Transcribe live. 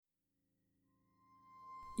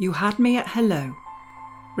You Had Me at Hello,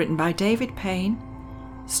 written by David Payne,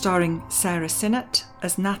 starring Sarah Sinnott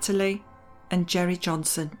as Natalie and Jerry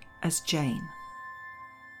Johnson as Jane.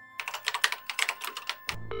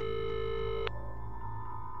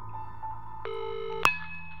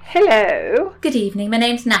 Hello. Good evening, my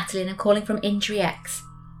name's Natalie and I'm calling from Injury X.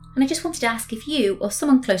 And I just wanted to ask if you or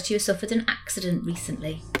someone close to you suffered an accident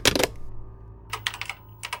recently.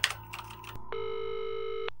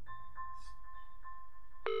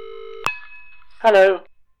 Hello.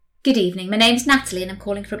 Good evening, my name's Natalie and I'm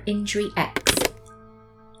calling from Injury X.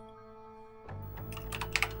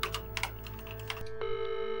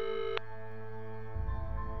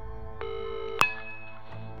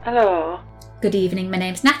 Hello. Good evening, my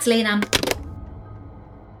name's Natalie and I'm...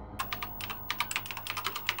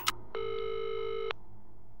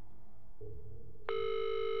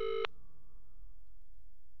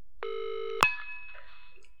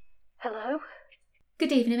 Hello.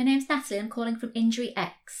 Good evening, my name's Natalie and I'm calling from Injury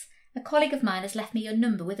X. A colleague of mine has left me your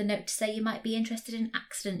number with a note to say you might be interested in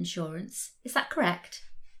accident insurance. Is that correct?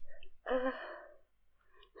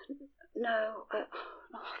 No.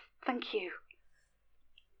 Thank you.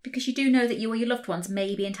 Because you do know that you or your loved ones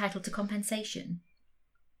may be entitled to compensation.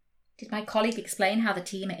 Did my colleague explain how the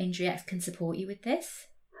team at Injury X can support you with this?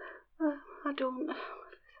 I don't...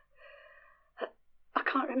 I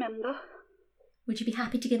can't remember. Would you be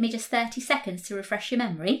happy to give me just 30 seconds to refresh your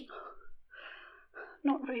memory?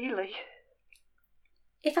 Not really.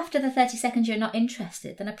 If after the 30 seconds you're not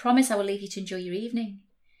interested, then I promise I will leave you to enjoy your evening.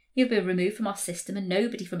 You'll be removed from our system and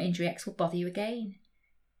nobody from Injury X will bother you again.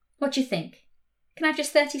 What do you think? Can I have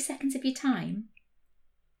just 30 seconds of your time?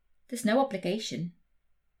 There's no obligation.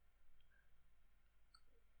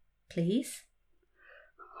 Please?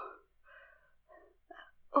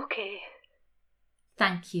 Okay.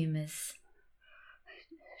 Thank you, Ms.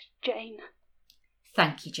 Jane.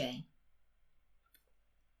 Thank you, Jane.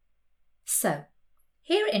 So,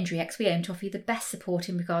 here at Injury X we aim to offer you the best support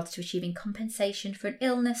in regards to achieving compensation for an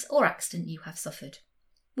illness or accident you have suffered.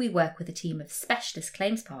 We work with a team of specialist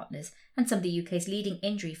claims partners and some of the UK's leading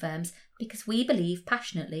injury firms because we believe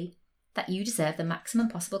passionately that you deserve the maximum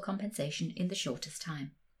possible compensation in the shortest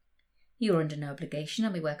time. You are under no obligation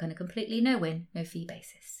and we work on a completely no-win, no-fee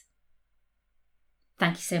basis.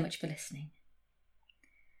 Thank you so much for listening.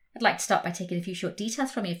 I'd like to start by taking a few short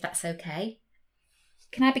details from you if that's okay.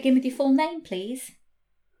 Can I begin with your full name, please?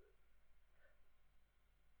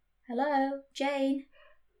 Hello, Jane?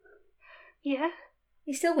 Yeah?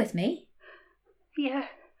 You still with me? Yeah.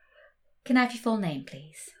 Can I have your full name,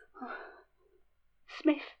 please?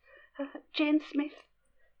 Smith. Jane Smith.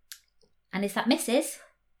 And is that Mrs.?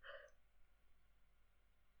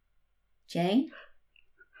 Jane?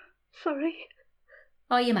 Sorry.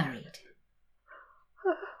 Are you married?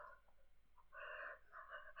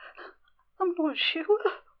 I'm not sure.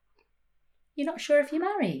 You're not sure if you're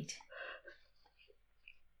married?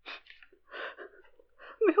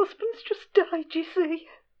 My husband's just died, you see.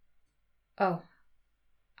 Oh,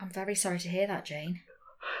 I'm very sorry to hear that, Jane.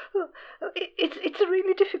 It's a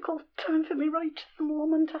really difficult time for me right at the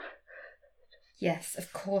moment. Yes,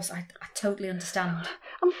 of course, I totally understand.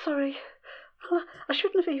 I'm sorry. I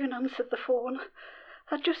shouldn't have even answered the phone.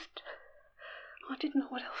 I didn't know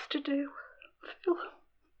what else to do.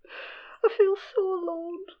 I feel so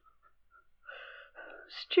alone.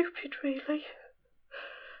 Stupid, really.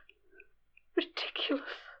 Ridiculous.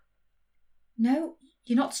 No,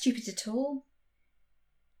 you're not stupid at all.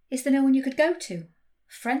 Is there no one you could go to? A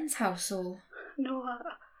friend's house or... No,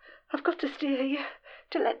 I've got to stay here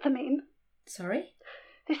to let them in. Sorry?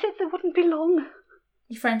 They said they wouldn't be long.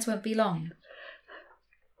 Your friends won't be long?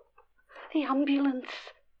 The ambulance.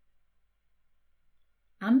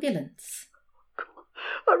 Ambulance?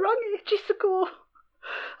 I rang ages ago.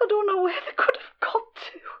 I don't know where they could have got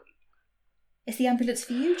to. Is the ambulance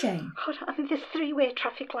for you, Jane? God, I think there's three-way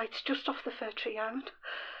traffic lights just off the Fir Tree Island.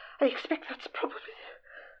 I expect that's probably...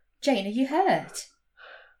 Jane, are you hurt?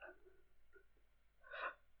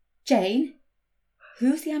 Jane?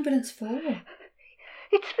 Who's the ambulance for?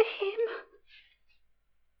 It's for him.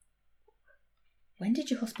 When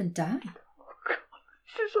did your husband die? Oh, God,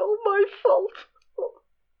 this is all my fault.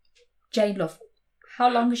 Jane, love, how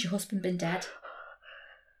long has your husband been dead?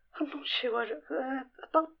 I'm not sure.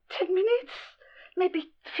 About 10 minutes.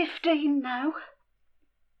 Maybe 15 now.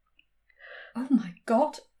 Oh my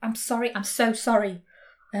God, I'm sorry, I'm so sorry.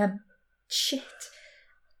 Shit.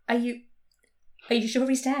 Are you sure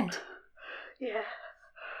he's dead? Yeah,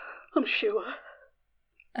 I'm sure.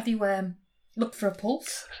 Have you, looked for a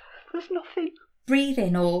pulse? There's nothing.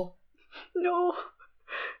 Breathing or... No,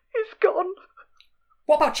 he's gone.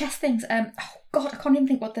 What about chest things? Oh God, I can't even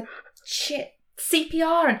think what the shit.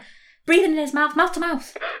 CPR and breathing in his mouth to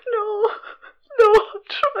mouth. No, I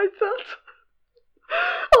tried that.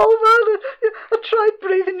 Oh man, I tried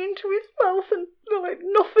breathing into his mouth and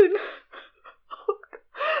nothing.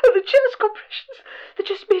 And the chest compressions, they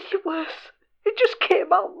just made it worse. It just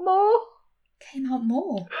came out more. Came out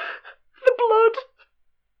more? The blood.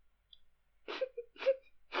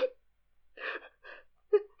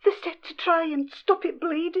 They said to try and stop it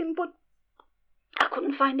bleeding, but I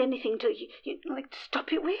couldn't find anything to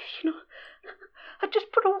stop it with, I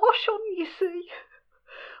just put a wash on, you see.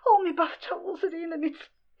 All my bath towels are in, and it's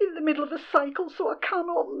in the middle of a cycle, so I can't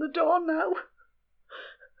open the door now.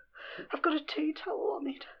 I've got a tea towel on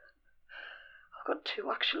it. I've got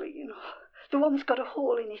two, actually, The one's got a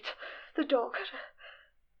hole in it. The dog had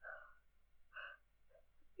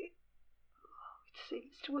It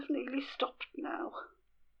seems to have nearly stopped now.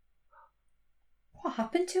 What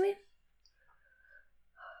happened to him?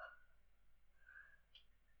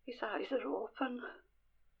 His eyes are open.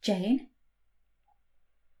 Jane?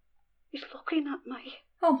 He's looking at me.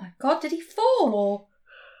 Oh my God, did he fall or...?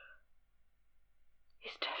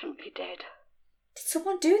 He's definitely dead. Did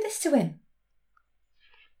someone do this to him?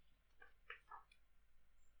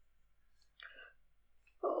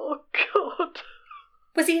 Oh God.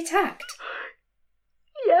 Was he attacked?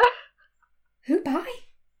 Yeah. Who by?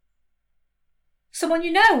 Someone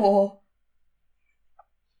you know or...?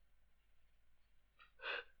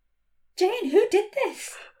 Jane, who did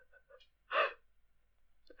this?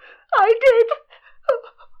 I did.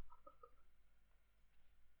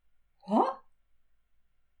 What?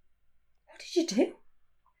 What did you do?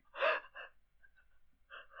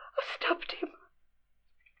 I stabbed him.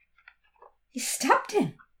 You stabbed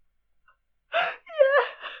him? Yeah.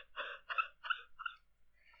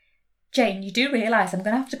 Jane, you do realise I'm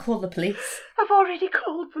going to have to call the police. I've already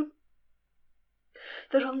called them.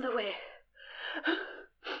 They're on the way.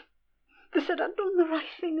 They said I'd done the right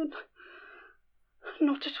thing and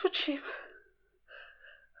not to touch him.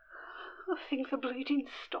 I think the bleeding's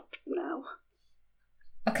stopped now.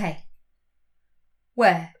 Okay.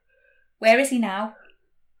 Where? Where is he now?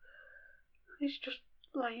 He's just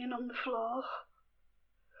lying on the floor.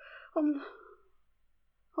 On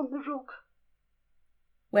the rug.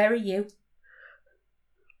 Where are you?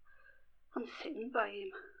 I'm sitting by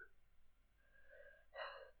him.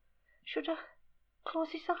 Should I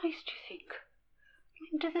close his eyes, do you think?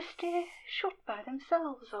 Do they stay shut by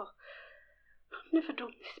themselves, or... I've never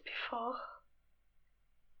done this before.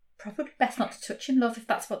 Probably best not to touch him, love, if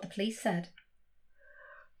that's what the police said.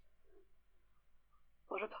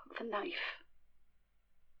 What about the knife?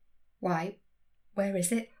 Why? Where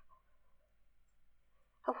is it?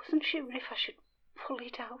 I wasn't sure if I should pull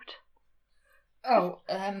it out. Oh,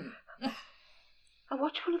 I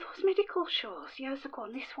watched one of those medical shows years ago,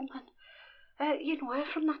 and this woman, her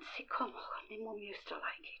from that sitcom. Oh, my mum used to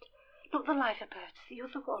like it. Not the Liver Birds, the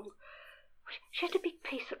other one. She had a big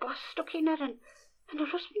piece of glass stuck in her, and her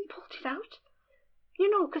husband pulled it out.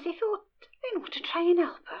 Because he thought, to try and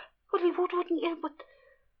help her. Well, he would, wouldn't you?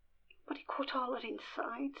 But he cut all her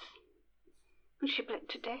insides, and she bled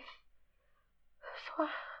to death. So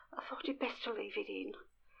I thought it best to leave it in.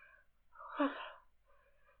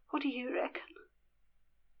 What do you reckon?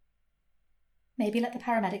 Maybe let the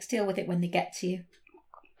paramedics deal with it when they get to you. Oh,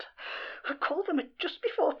 God. I called them at just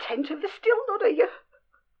before 10 till they're still not here.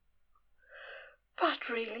 Bad,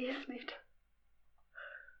 really, isn't it?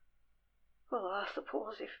 Well, I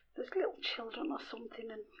suppose if there's little children or something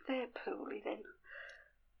and they're poorly, then...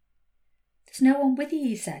 There's no one with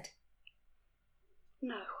you said?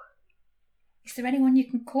 No. Is there anyone you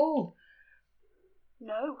can call?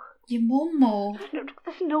 No. Your mum or... No,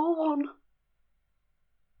 there's no one.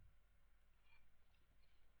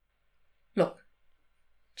 Look,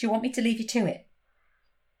 do you want me to leave you to it?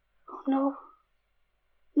 Oh, no.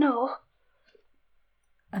 No.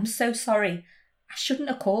 I'm so sorry. I shouldn't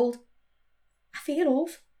have called. I feel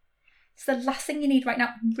awful. It's the last thing you need right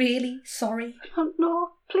now. I'm really sorry.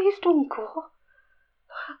 No, please don't go.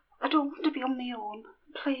 I don't want to be on my own.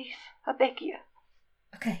 Please, I beg you.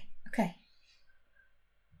 Okay.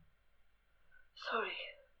 Sorry.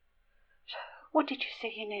 What did you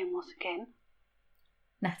say your name was again?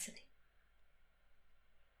 Natalie.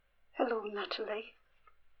 Hello, Natalie.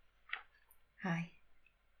 Hi.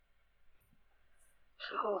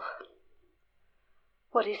 So,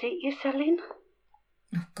 what is it you're selling?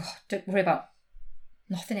 Oh, God, don't worry about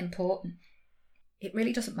nothing important. It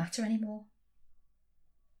really doesn't matter anymore.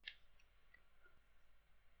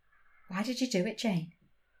 Why did you do it, Jane?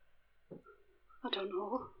 I don't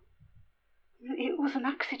know. It was an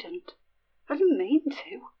accident. I didn't mean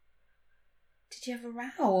to. Did you have a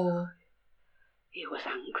row or...? He was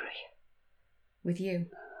angry. With you?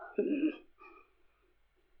 Mm.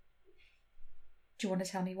 Do you want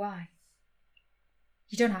to tell me why?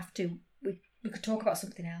 You don't have to. We could talk about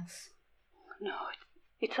something else. No,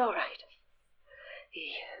 it's all right.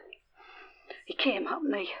 He came at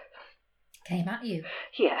me. Came at you?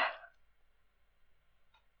 Yeah.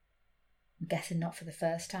 I'm guessing not for the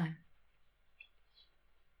first time.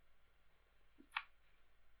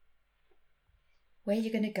 Where are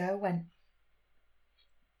you going to go when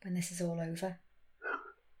this is all over?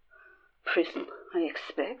 Prison, I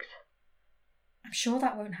expect. I'm sure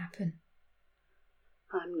that won't happen.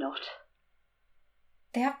 I'm not.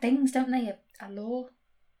 They have things, don't they? A law.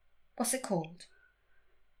 What's it called?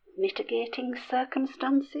 Mitigating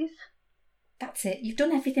circumstances? That's it. You've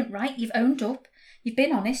done everything right. You've owned up. You've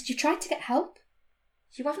been honest. You tried to get help.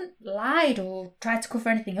 You haven't lied or tried to cover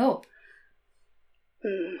anything up.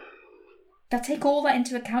 They'll take all that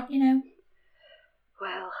into account, you know.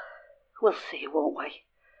 Well, we'll see, won't we?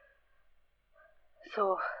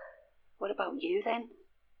 So, what about you then?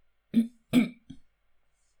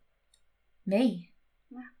 Me?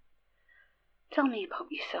 Yeah. Tell me about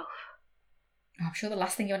yourself. I'm sure the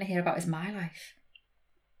last thing you want to hear about is my life.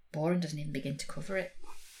 Boring doesn't even begin to cover it.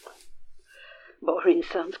 Boring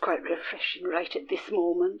sounds quite refreshing right at this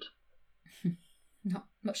moment. Not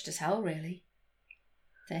much to tell, really.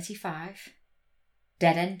 35.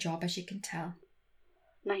 Dead-end job, as you can tell.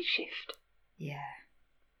 Night shift. Yeah.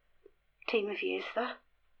 Team of you, is there?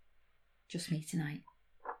 Just me tonight.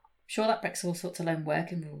 Sure that breaks all sorts of lone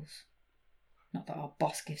working rules. Not that our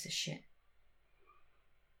boss gives a shit.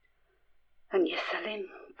 And you're selling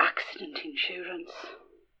accident insurance.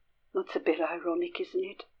 That's a bit ironic, isn't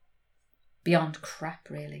it? Beyond crap,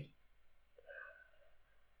 really.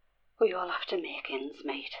 We all have to make ends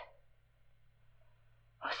meet.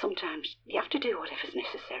 Or sometimes you have to do whatever's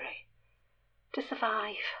necessary to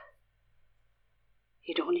survive.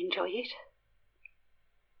 You don't enjoy it?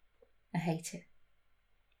 I hate it.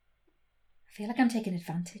 I feel like I'm taking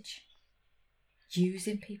advantage.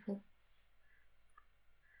 Using people.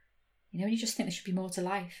 You know, when you just think there should be more to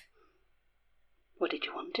life. What did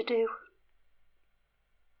you want to do?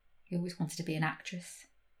 You always wanted to be an actress.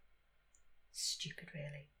 Stupid,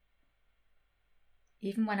 really.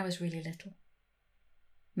 Even when I was really little.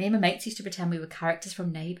 Me and my mates used to pretend we were characters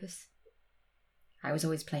from Neighbours. I was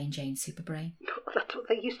always playing Jane Superbrain. Oh, that's what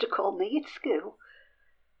they used to call me at school.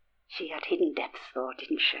 She had hidden depths though,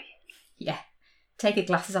 didn't she? Yeah. Take her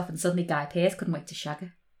glasses off and suddenly Guy Pearce couldn't wait to shag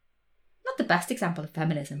her. Not the best example of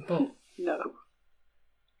feminism, but... No.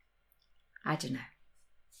 I don't know.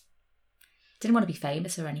 Didn't want to be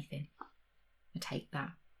famous or anything. I'd hate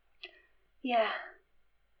that. Yeah.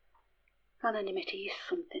 Anonymity is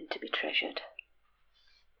something to be treasured.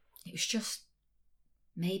 It was just...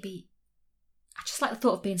 maybe... I just like the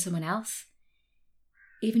thought of being someone else.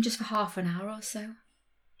 Even just for half an hour or so.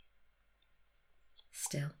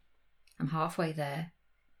 Still, I'm halfway there.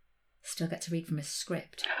 Still get to read from a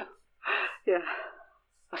script. Yeah,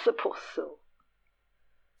 I suppose so.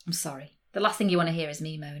 I'm sorry. The last thing you want to hear is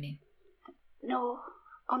me moaning. No,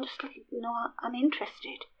 honestly, no, I'm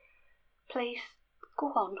interested. Please, go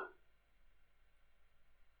on.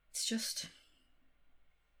 It's just...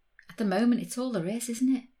 at the moment, it's all there is,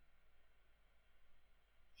 isn't it?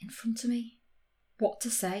 In front of me. What to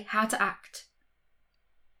say, how to act.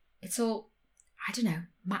 It's all, I don't know,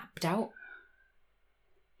 mapped out.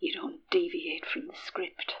 You don't deviate from the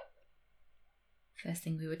script. First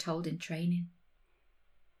thing we were told in training.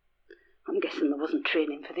 I'm guessing there wasn't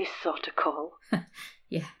training for this sort of call.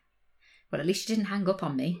 Yeah. Well, at least you didn't hang up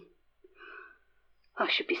on me. I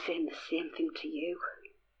should be saying the same thing to you.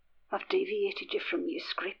 I've deviated you from your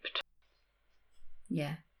script.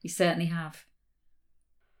 Yeah, you certainly have.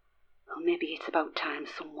 Or maybe it's about time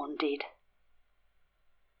someone did.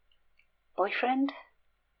 Boyfriend?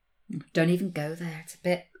 Don't even go there, it's a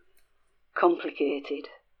bit... complicated.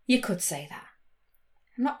 You could say that.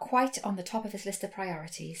 I'm not quite on the top of his list of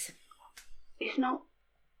priorities. He's not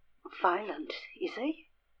violent, is he?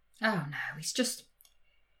 Oh no,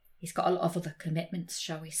 he's got a lot of other commitments,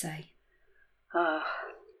 shall we say.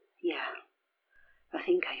 Yeah. I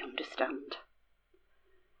think I understand.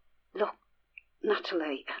 Look,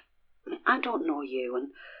 Natalie, I don't know you, and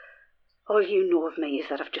all you know of me is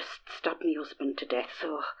that I've just stabbed my husband to death,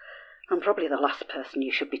 so I'm probably the last person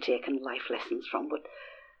you should be taking life lessons from, but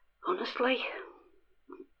honestly,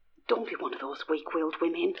 don't be one of those weak-willed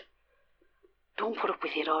women. Don't put up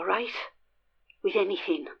with it, all right? With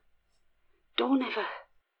anything. Don't ever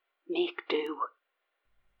make do.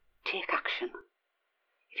 Take action.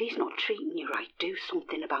 If he's not treating you right, do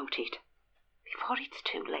something about it. before it's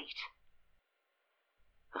too late.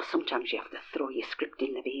 Or sometimes you have to throw your script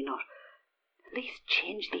in the bin, or at least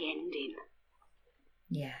change the ending.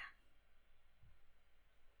 Yeah.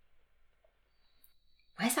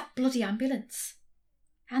 Where's that bloody ambulance?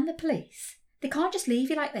 And the police? They can't just leave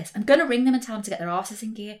you like this. I'm going to ring them and tell them to get their arses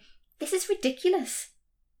in gear. This is ridiculous.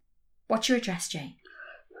 What's your address, Jane?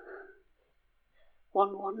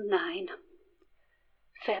 119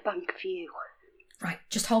 Fairbank View. Right,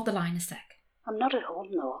 just hold the line a sec. I'm not at home,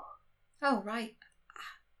 though. Oh, right.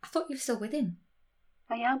 I thought you were still with him.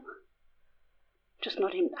 I am. Just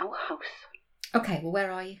not in our house. Okay, well,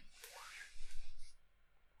 where are you?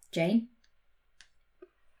 Jane?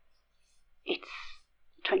 It's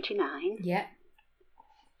 29. Yeah.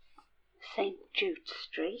 St Jude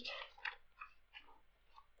Street.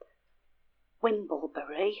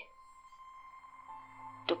 Wimblebury.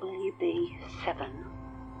 WB7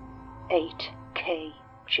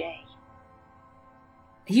 8KJ.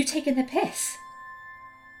 Are you taking the piss?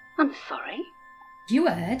 I'm sorry. You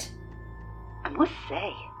heard? I must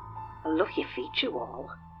say, I love your feature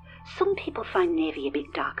wall. Some people find navy a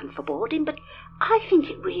bit dark and foreboding, but I think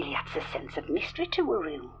it really adds a sense of mystery to a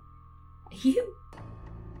room. Are you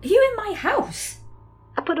in my house?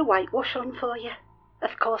 I put a whitewash on for you.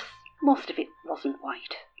 Of course, most of it wasn't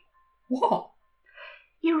white. What?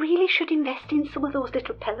 You really should invest in some of those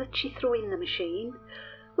little pellets you throw in the machine.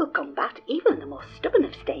 Will combat even the most stubborn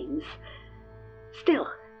of stains. Still,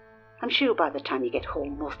 I'm sure by the time you get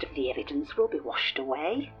home most of the evidence will be washed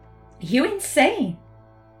away. Are you insane?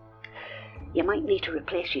 You might need to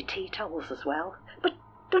replace your tea towels as well, but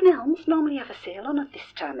Dunelms normally have a sale on at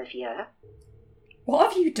this time of year.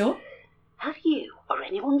 What have you done? Have you, or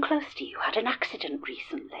anyone close to you, had an accident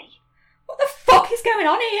recently? What the fuck is going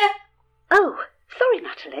on here? Oh, sorry,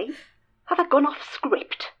 Natalie. Have I gone off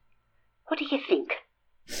script? What do you think?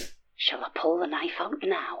 Shall I pull the knife out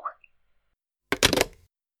now?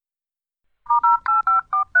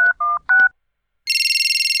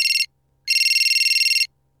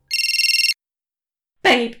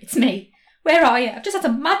 Babe, it's me. Where are you? I've just had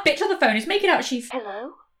a mad bitch on the phone who's making out she's...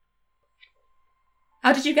 Hello?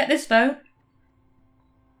 How did you get this phone?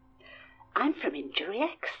 I'm from Injury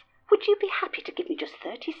X. Would you be happy to give me just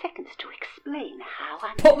 30 seconds to explain how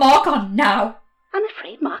I'm... Put Mark on now. I'm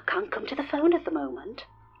afraid Mark can't come to the phone at the moment.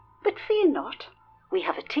 But fear not. We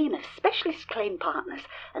have a team of specialist claim partners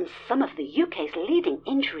and some of the UK's leading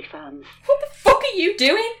injury firms. What the fuck are you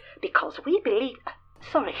doing? Because we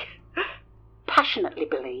passionately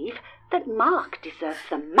believe that Mark deserves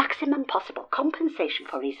the maximum possible compensation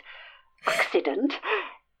for his accident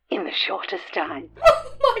in the shortest time.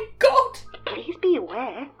 Oh my God! Please be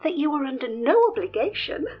aware that you are under no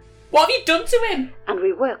obligation. What have you done to him? And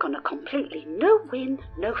we work on a completely no-win,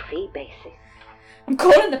 no-fee basis. I'm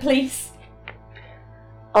calling the police.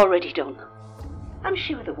 Already done. I'm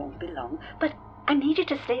sure there won't be long, but I need you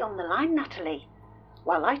to stay on the line, Natalie,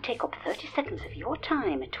 while I take up 30 seconds of your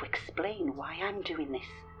time to explain why I'm doing this.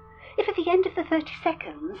 If at the end of the 30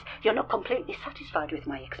 seconds you're not completely satisfied with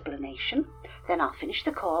my explanation, then I'll finish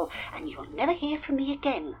the call and you'll never hear from me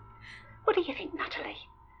again. What do you think, Natalie?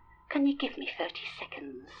 Can you give me 30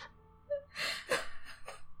 seconds?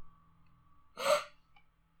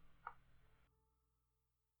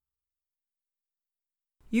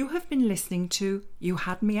 You have been listening to You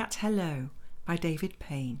Had Me at Hello by David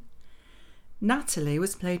Payne. Natalie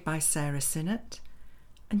was played by Sarah Sinnott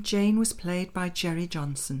and Jane was played by Jerry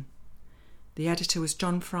Johnson. The editor was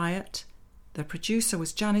John Fryatt, the producer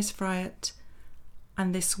was Janice Fryatt,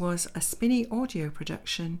 and this was a Spinney audio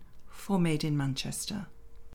production for Made in Manchester.